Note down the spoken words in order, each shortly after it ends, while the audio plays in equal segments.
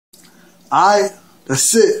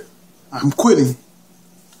That's it. I'm quitting.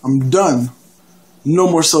 I'm done. No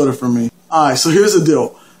more soda for me. Alright, so here's the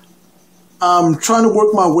deal. I'm trying to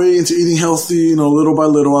work my way into eating healthy, little by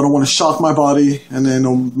little. I don't want to shock my body and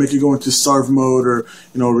then make it go into starve mode or,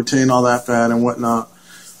 retain all that fat and whatnot.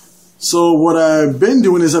 So what I've been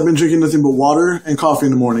doing is I've been drinking nothing but water and coffee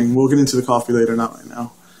in the morning. We'll get into the coffee later, not right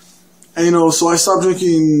now. And, so I stopped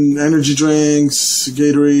drinking energy drinks,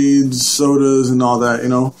 Gatorades, sodas, and all that,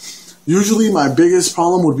 Usually my biggest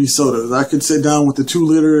problem would be sodas. I could sit down with the 2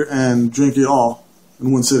 liter and drink it all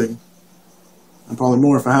in one sitting. And probably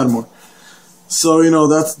more if I had more. So,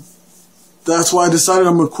 that's why I decided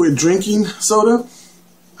I'm going to quit drinking soda.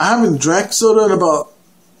 I haven't drank soda in about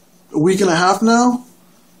a week and a half now,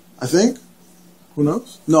 I think. Who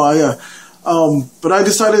knows? No, yeah. But I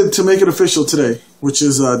decided to make it official today, which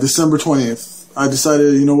is December 20th. I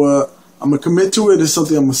decided, you know what, I'm going to commit to it. It's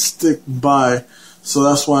something I'm going to stick by. So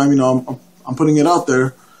that's why I'm putting it out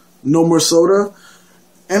there. No more soda.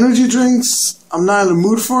 Energy drinks, I'm not in the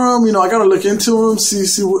mood for them. I got to look into them,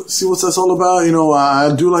 see what that's all about.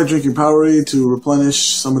 I do like drinking Powerade to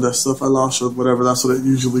replenish some of that stuff I lost or whatever. That's what it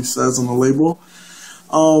usually says on the label.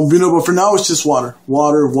 But for now it's just water.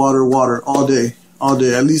 Water all day.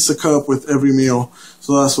 At least a cup with every meal.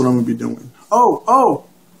 So that's what I'm going to be doing. Oh,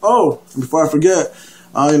 and before I forget,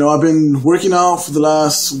 I've been working out for the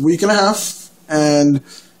last week and a half, and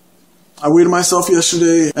I weighed myself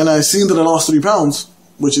yesterday, and I seen that I lost 3 pounds,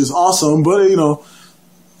 which is awesome, but,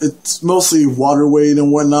 it's mostly water weight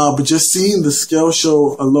and whatnot, but just seeing the scale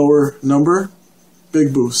show a lower number,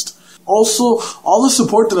 big boost. Also, all the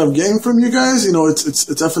support that I've gained from you guys, it's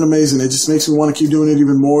effing amazing. It just makes me want to keep doing it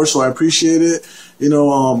even more, so I appreciate it.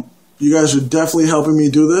 You guys are definitely helping me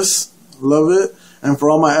do this. Love it. And for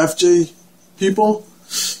all my FJ people,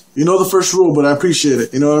 the first rule, but I appreciate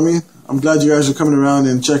it. You know what I mean? I'm glad you guys are coming around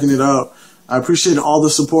and checking it out. I appreciate all the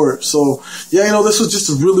support. So, yeah, this was just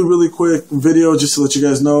a really, really quick video just to let you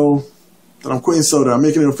guys know that I'm quitting soda. I'm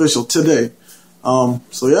making it official today.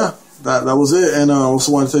 So, yeah, that was it. And I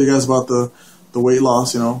also wanted to tell you guys about the weight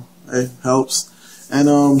loss, it helps.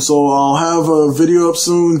 And so I'll have a video up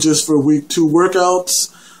soon just for week 2 workouts.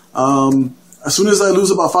 As soon as I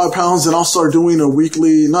lose about 5 pounds, then I'll start doing a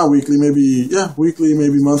weekly, weekly,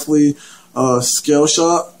 maybe monthly scale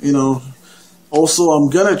shot, Also, I'm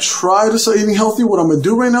going to try to start eating healthy. What I'm going to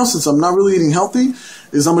do right now, since I'm not really eating healthy,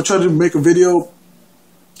 is I'm going to try to make a video,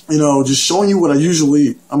 just showing you what I usually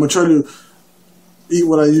eat. I'm going to try to eat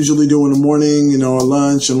what I usually do in the morning,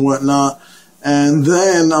 lunch and whatnot. And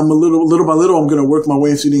then little by little, I'm going to work my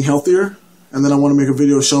way into eating healthier. And then I want to make a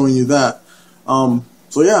video showing you that.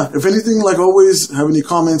 So yeah, if anything, like always, have any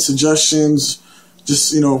comments, suggestions,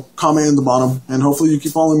 just, comment in the bottom. And hopefully you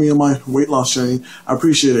keep following me on my weight loss journey. I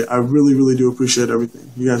appreciate it. I really, really do appreciate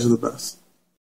everything. You guys are the best.